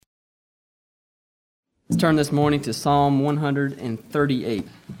Let's turn this morning to Psalm 138.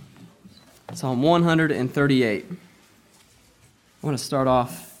 Psalm 138. I want to start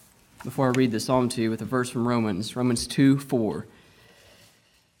off, before I read the psalm to you, with a verse from Romans 2:4.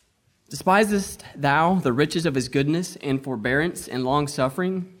 Despisest thou the riches of his goodness and forbearance and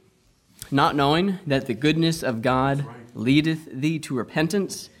long-suffering, not knowing that the goodness of God leadeth thee to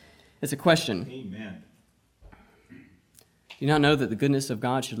repentance? It's a question. Amen. Do you not know that the goodness of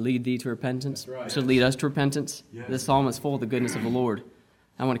God should lead thee to repentance? That's right. Should lead us to repentance? Yes. This psalm is full of the goodness of the Lord.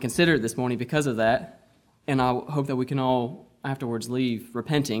 I want to consider it this morning because of that, and I hope that we can all afterwards leave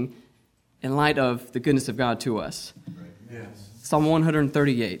repenting in light of the goodness of God to us. Yes. Psalm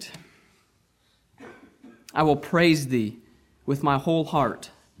 138. I will praise thee with my whole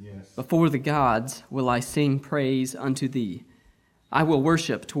heart. Yes. Before the gods will I sing praise unto thee. I will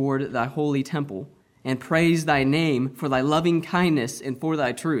worship toward thy holy temple, and praise thy name for thy loving kindness and for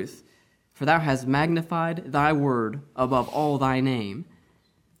thy truth. For thou hast magnified thy word above all thy name.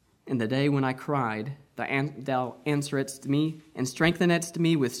 In the day when I cried, thou answeredst me, and strengthenedst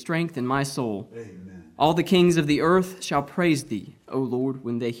me with strength in my soul. Amen. All the kings of the earth shall praise thee, O Lord,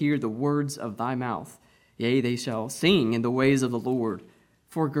 when they hear the words of thy mouth. Yea, they shall sing in the ways of the Lord,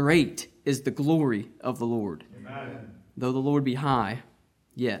 for great is the glory of the Lord. Amen. Though the Lord be high,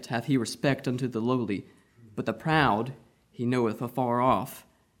 yet hath he respect unto the lowly, but the proud he knoweth afar off.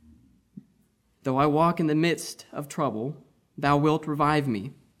 Though I walk in the midst of trouble, thou wilt revive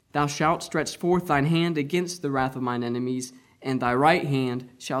me. Thou shalt stretch forth thine hand against the wrath of mine enemies, and thy right hand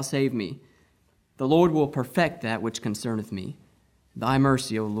shall save me. The Lord will perfect that which concerneth me. Thy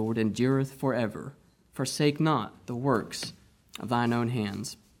mercy, O Lord, endureth forever. Forsake not the works of thine own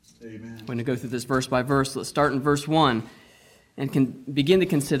hands. Amen. We're going to go through this verse by verse. Let's start in verse 1 and can begin the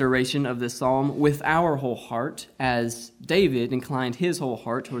consideration of this psalm with our whole heart, as David inclined his whole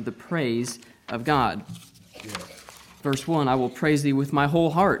heart toward the praise of God. Yes. Verse 1, I will praise thee with my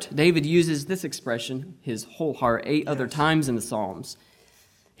whole heart. David uses this expression, his whole heart, 8 other times in the Psalms.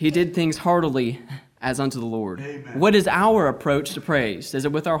 He did things heartily as unto the Lord. Amen. What is our approach to praise? Is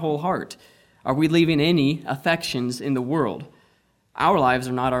it with our whole heart? Are we leaving any affections in the world? Our lives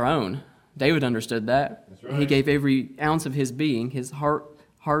are not our own. David understood that. That's right. He gave every ounce of his being, his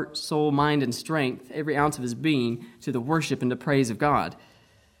heart, soul, mind, and strength, every ounce of his being to the worship and the praise of God.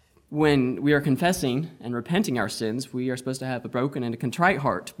 When we are confessing and repenting our sins, we are supposed to have a broken and a contrite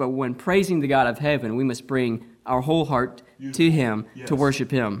heart. But when praising the God of heaven, we must bring our whole heart to him to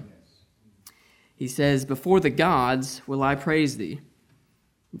worship him. He says, before the gods will I praise thee.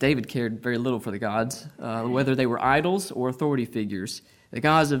 David cared very little for the gods, whether they were idols or authority figures. The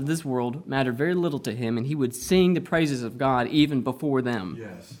gods of this world mattered very little to him, and he would sing the praises of God even before them.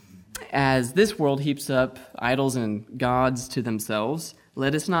 Yes. As this world heaps up idols and gods to themselves,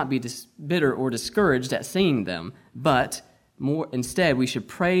 let us not be bitter or discouraged at seeing them, but instead we should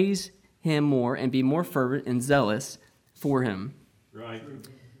praise him more and be more fervent and zealous for him. Right.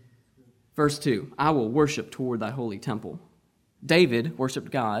 Verse 2, I will worship toward thy holy temple. David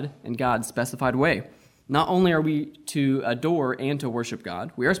worshiped God in God's specified way. Not only are we to adore and to worship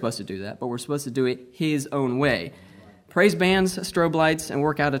God, we are supposed to do that, but we're supposed to do it his own way. Praise bands, strobe lights, and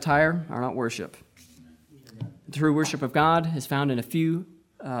workout attire are not worship. The true worship of God is found in a few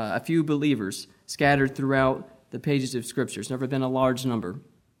believers scattered throughout the pages of Scripture. It's never been a large number.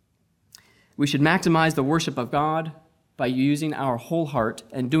 We should maximize the worship of God by using our whole heart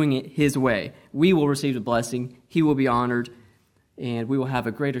and doing it his way. We will receive the blessing, he will be honored, and we will have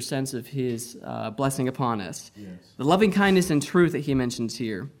a greater sense of his blessing upon us. Yes. The loving kindness and truth that he mentions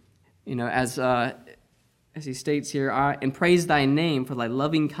here, as he states here, and praise thy name for thy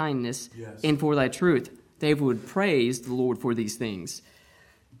loving kindness and for thy truth. David would praise the Lord for these things.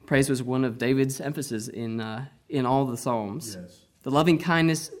 Praise was one of David's emphasis in all the Psalms. Yes. The loving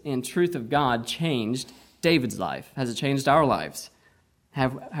kindness and truth of God changed David's life. Has it changed our lives?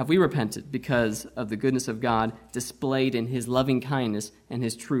 Have we repented because of the goodness of God displayed in his loving kindness and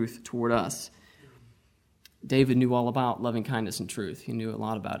his truth toward us? David knew all about loving kindness and truth. He knew a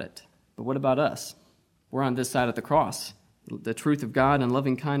lot about it. But what about us? We're on this side of the cross. The truth of God and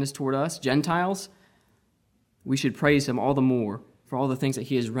loving kindness toward us, Gentiles, we should praise him all the more for all the things that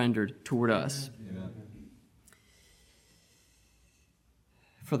he has rendered toward us. Amen.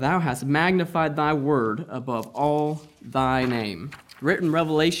 For thou hast magnified thy word above all thy name. Written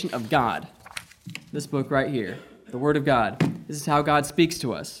revelation of God. This book right here, the Word of God. This is how God speaks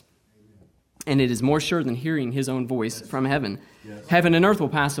to us. And it is more sure than hearing his own voice from heaven. Yes. Heaven and earth will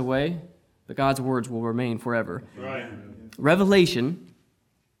pass away, but God's words will remain forever. Right. Revelation,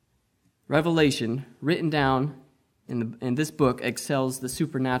 written down in this book, excels the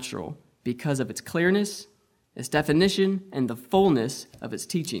supernatural because of its clearness, its definition, and the fullness of its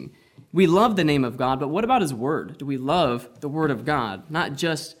teaching. We love the name of God, but what about his word? Do we love the word of God? Not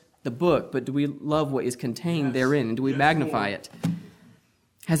just the book, but do we love what is contained therein? And do we magnify it?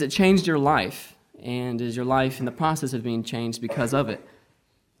 Has it changed your life? And is your life in the process of being changed because of it?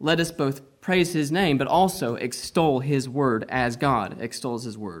 Let us both praise his name, but also extol his word as God extols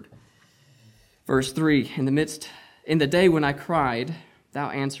his word. Verse 3, in the day when I cried, thou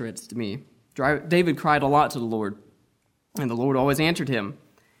answeredst me. David cried a lot to the Lord, and the Lord always answered him.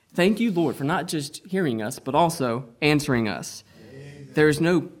 Thank you, Lord, for not just hearing us, but also answering us. Amen. There is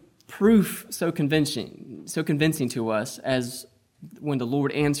no proof so convincing to us as when the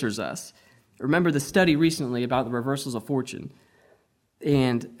Lord answers us. Remember the study recently about the reversals of fortune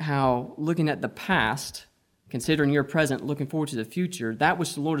and how looking at the past, considering your present, looking forward to the future, that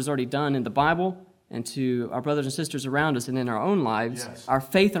which the Lord has already done in the Bible and to our brothers and sisters around us and in our own lives, our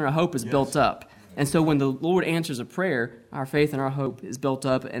faith and our hope is built up. And so when the Lord answers a prayer, our faith and our hope is built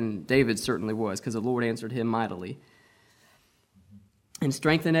up, and David certainly was, because the Lord answered him mightily. And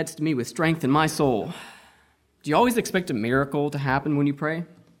strengthenedst me with strength in my soul. Do you always expect a miracle to happen when you pray?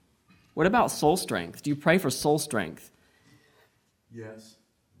 What about soul strength? Do you pray for soul strength? Yes.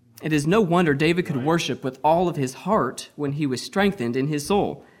 It is no wonder David could worship with all of his heart when he was strengthened in his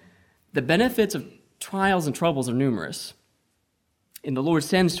soul. The benefits of trials and troubles are numerous. And the Lord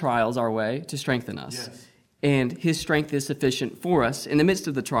sends trials our way to strengthen us. Yes. And his strength is sufficient for us in the midst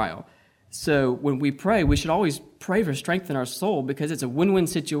of the trial. So when we pray, we should always pray for strength in our soul, because it's a win-win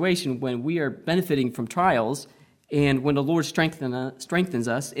situation when we are benefiting from trials and when the Lord strengthens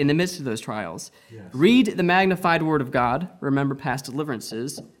us in the midst of those trials. Yes. Read the magnified word of God. Remember past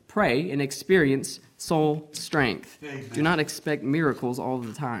deliverances. Pray and experience soul strength. Amen. Do not expect miracles all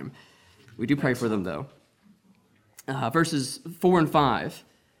the time. We do pray for them, though. Verses 4 and 5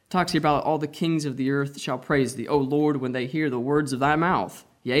 talks here about all the kings of the earth shall praise thee, O Lord, when they hear the words of thy mouth.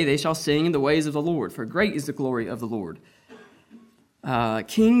 Yea, they shall sing in the ways of the Lord, for great is the glory of the Lord.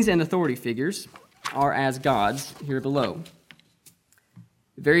 Kings and authority figures are as gods here below.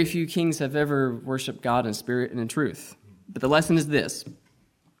 Very few kings have ever worshipped God in spirit and in truth. But the lesson is this.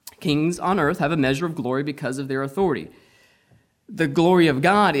 Kings on earth have a measure of glory because of their authority. The glory of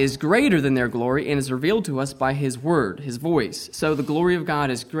God is greater than their glory and is revealed to us by his word, his voice. So the glory of God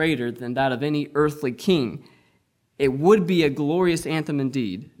is greater than that of any earthly king. It would be a glorious anthem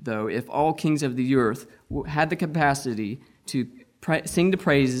indeed, though, if all kings of the earth had the capacity to sing the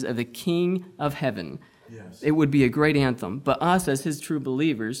praises of the King of heaven. Yes. It would be a great anthem. But us, as his true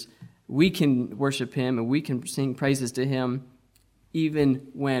believers, we can worship him and we can sing praises to him even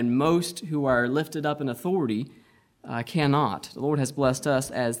when most who are lifted up in authority cannot. The Lord has blessed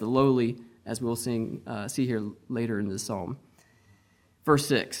us as the lowly, as we'll see here later in this psalm. Verse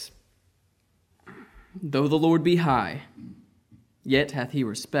 6. Though the Lord be high, yet hath he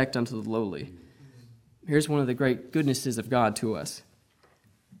respect unto the lowly. Here's one of the great goodnesses of God to us.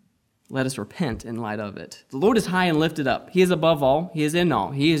 Let us repent in light of it. The Lord is high and lifted up. He is above all. He is in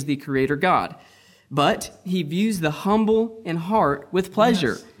all. He is the Creator God. But he views the humble in heart with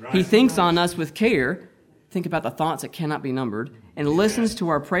pleasure. Yes, right, he thinks on us with care. Think about the thoughts that cannot be numbered. And listens to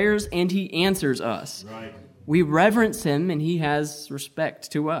our prayers, and he answers us. Right. We reverence him, and he has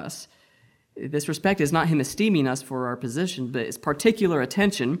respect to us. This respect is not him esteeming us for our position, but it's particular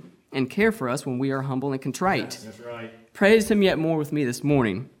attention and care for us when we are humble and contrite. Yes, that's right. Praise him yet more with me this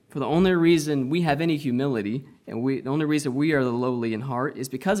morning. For the only reason we have any humility, and the only reason we are the lowly in heart, is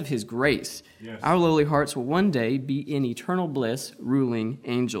because of his grace. Yes. Our lowly hearts will one day be in eternal bliss, ruling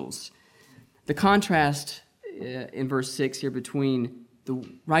angels. The contrast in verse 6 here between the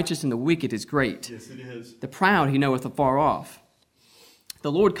righteous and the wicked is great. Yes, it is. The proud he knoweth afar off.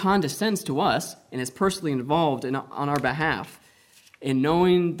 The Lord condescends to us and is personally involved on our behalf. And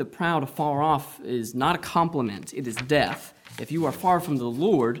knowing the proud afar off is not a compliment, it is death. If you are far from the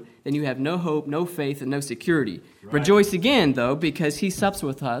Lord, then you have no hope, no faith, and no security. Right. Rejoice again, though, because he sups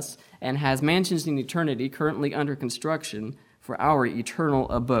with us and has mansions in eternity currently under construction for our eternal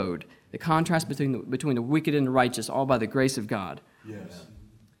abode. The contrast between the wicked and the righteous, all by the grace of God. Yes.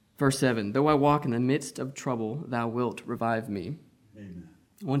 Verse 7, though I walk in the midst of trouble, thou wilt revive me. Amen.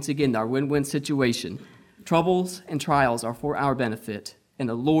 Once again, our win-win situation. Troubles and trials are for our benefit, and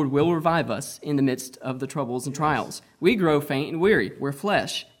the Lord will revive us in the midst of the troubles and trials. We grow faint and weary. We're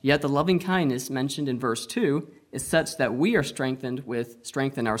flesh. Yet the loving kindness mentioned in verse 2 is such that we are strengthened with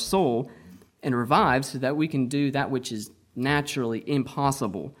strength in our soul and revived so that we can do that which is naturally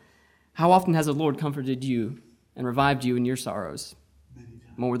impossible. How often has the Lord comforted you and revived you in your sorrows?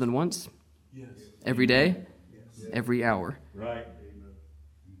 More than once? Yes. Every day? Yes. Every hour. Right.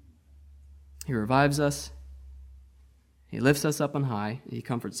 He revives us. He lifts us up on high. He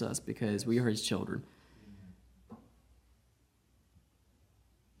comforts us because we are his children.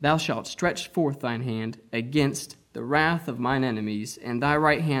 Thou shalt stretch forth thine hand against the wrath of mine enemies, and thy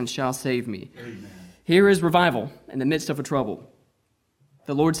right hand shall save me. Amen. Here is revival in the midst of a trouble.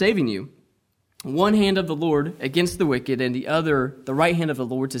 The Lord saving you. One hand of the Lord against the wicked, and the other, the right hand of the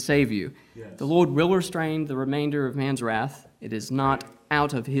Lord to save you. Yes. The Lord will restrain the remainder of man's wrath. It is not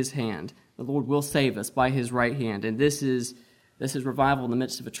out of his hand. The Lord will save us by his right hand. And this is revival in the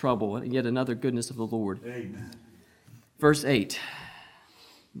midst of a trouble, and yet another goodness of the Lord. Amen. Verse 8.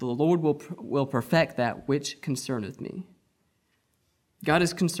 The Lord will perfect that which concerneth me. God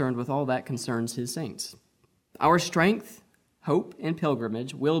is concerned with all that concerns his saints. Our strength, hope, and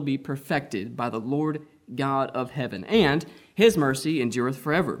pilgrimage will be perfected by the Lord God of heaven, and his mercy endureth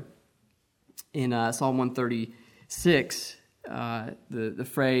forever. In Psalm 136, the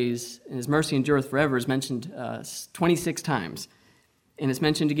phrase, his mercy endureth forever, is mentioned 26 times. And it's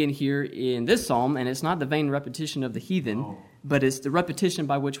mentioned again here in this psalm, and it's not the vain repetition of the heathen, but it's the repetition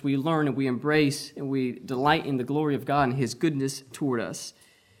by which we learn and we embrace and we delight in the glory of God and his goodness toward us.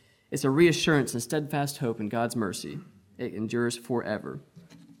 It's a reassurance and steadfast hope in God's mercy. It endures forever.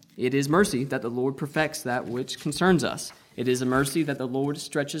 It is mercy that the Lord perfects that which concerns us. It is a mercy that the Lord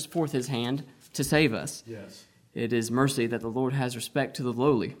stretches forth his hand to save us. Yes. It is mercy that the Lord has respect to the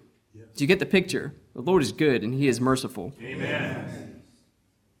lowly. Yes. Do you get the picture? The Lord is good and he is merciful. Amen.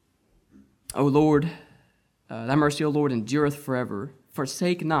 O Lord, thy mercy, O Lord, endureth forever.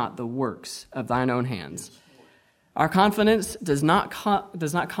 Forsake not the works of thine own hands. Our confidence does not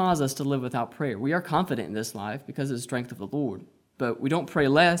cause us to live without prayer. We are confident in this life because of the strength of the Lord. But we don't pray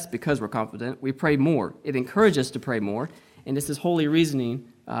less because we're confident. We pray more. It encourages us to pray more. And this is holy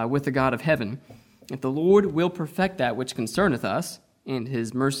reasoning with the God of heaven. If the Lord will perfect that which concerneth us, and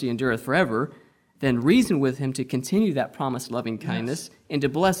his mercy endureth forever, then reason with him to continue that promised loving kindness and to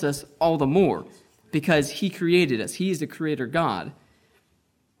bless us all the more because he created us. He is the creator God.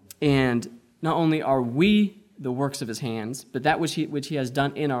 And not only are we the works of his hands, but that which he has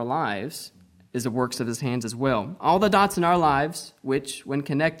done in our lives is the works of his hands as well. All the dots in our lives, which, when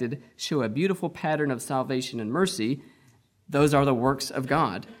connected, show a beautiful pattern of salvation and mercy, those are the works of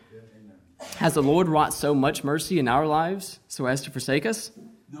God. Has the Lord wrought so much mercy in our lives so as to forsake us?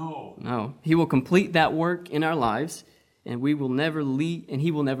 No. No. He will complete that work in our lives, and he will never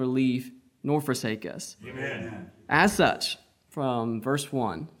leave nor forsake us. Amen. As such, from verse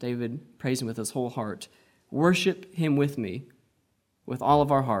 1, David prays him with his whole heart. Worship him with me, with all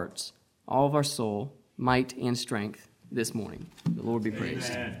of our hearts, all of our soul, might, and strength this morning. The Lord be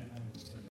praised. Amen.